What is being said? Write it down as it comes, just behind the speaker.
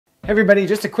Everybody,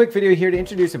 just a quick video here to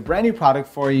introduce a brand new product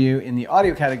for you in the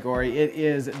audio category. It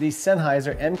is the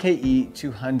Sennheiser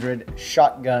MKE200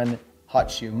 shotgun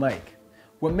hot shoe mic.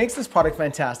 What makes this product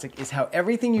fantastic is how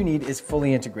everything you need is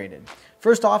fully integrated.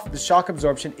 First off, the shock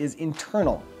absorption is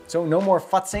internal, so no more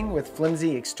futzing with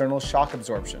flimsy external shock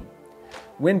absorption.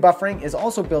 Wind buffering is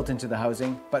also built into the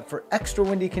housing, but for extra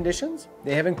windy conditions,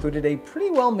 they have included a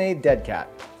pretty well-made dead cat.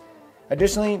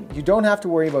 Additionally, you don't have to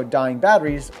worry about dying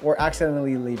batteries or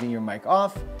accidentally leaving your mic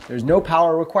off. There's no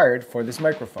power required for this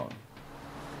microphone.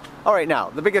 All right, now,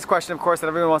 the biggest question, of course, that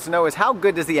everyone wants to know is how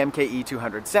good does the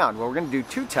MKE200 sound? Well, we're going to do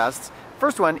two tests.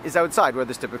 First one is outside, where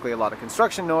there's typically a lot of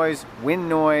construction noise, wind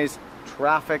noise,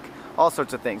 traffic, all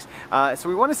sorts of things. So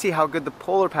we want to see how good the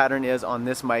polar pattern is on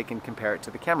this mic and compare it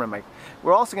to the camera mic.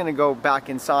 We're also going to go back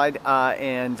inside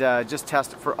and just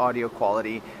test for audio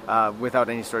quality without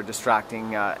any sort of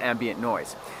distracting ambient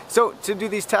noise. So to do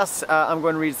these tests, I'm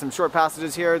going to read some short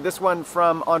passages here. This one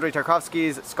from Andrei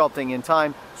Tarkovsky's Sculpting in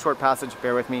Time. Short passage,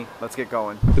 bear with me, let's get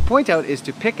going. The point out is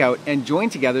to pick out and join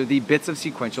together the bits of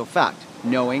sequential fact,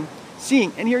 knowing,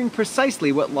 seeing and hearing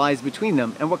precisely what lies between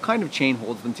them and what kind of chain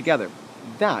holds them together.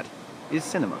 That is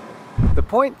cinema. The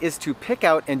point is to pick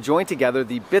out and join together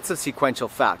the bits of sequential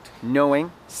fact,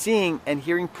 knowing, seeing, and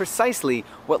hearing precisely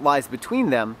what lies between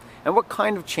them and what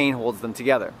kind of chain holds them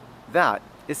together. That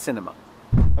is cinema.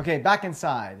 Okay, back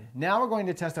inside. Now we're going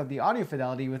to test out the audio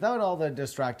fidelity without all the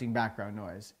distracting background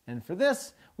noise. And for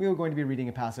this, we are going to be reading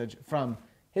a passage from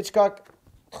Hitchcock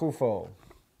Truffaut.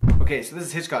 Okay, so this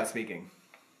is Hitchcock speaking.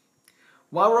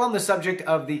 While we're on the subject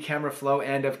of the camera flow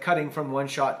and of cutting from one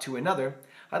shot to another,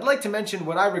 I'd like to mention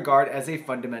what I regard as a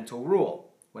fundamental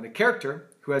rule. When a character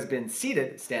who has been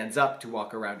seated stands up to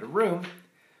walk around a room,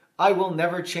 I will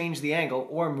never change the angle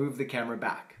or move the camera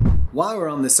back. While we're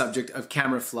on the subject of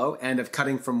camera flow and of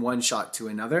cutting from one shot to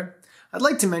another, I'd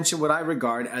like to mention what I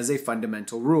regard as a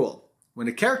fundamental rule. When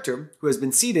a character who has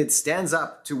been seated stands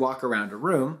up to walk around a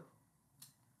room,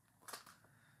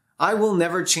 I will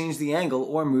never change the angle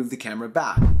or move the camera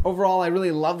back. Overall, I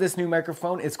really love this new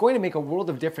microphone. It's going to make a world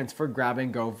of difference for grab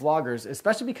and go vloggers,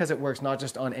 especially because it works not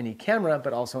just on any camera,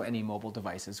 but also any mobile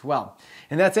device as well.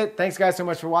 And that's it. Thanks guys so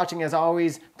much for watching. As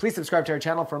always, please subscribe to our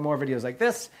channel for more videos like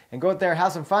this and go out there,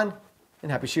 have some fun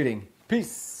and happy shooting.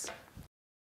 Peace.